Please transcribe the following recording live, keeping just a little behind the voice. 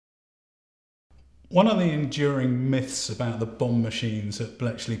One of the enduring myths about the bombe machines at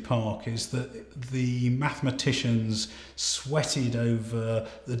Bletchley Park is that the mathematicians sweated over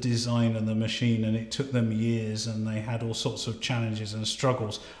the design of the machine and it took them years and they had all sorts of challenges and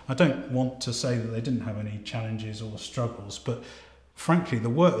struggles. I don't want to say that they didn't have any challenges or struggles, but frankly the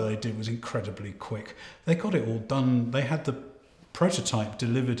work that they did was incredibly quick. They got it all done. They had the prototype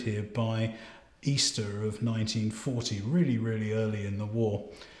delivered here by Easter of 1940, really early in the war.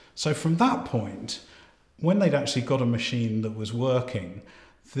 So from that point, when they'd actually got a machine that was working,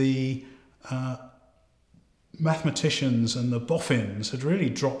 the mathematicians and the boffins had really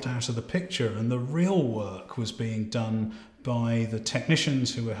dropped out of the picture, and the real work was being done by the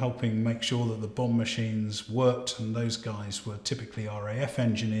technicians who were helping make sure that the bombe machines worked, and those guys were typically RAF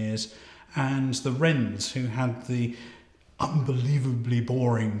engineers, and the Wrens, who had the unbelievably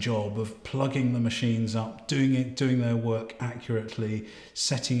boring job of plugging the machines up, doing their work accurately,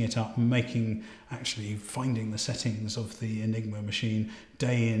 setting it up, actually finding the settings of the Enigma machine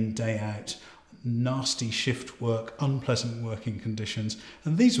day in, day out, nasty shift work, unpleasant working conditions.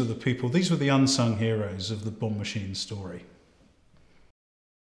 And these were the people, these were the unsung heroes of the bombe machine story.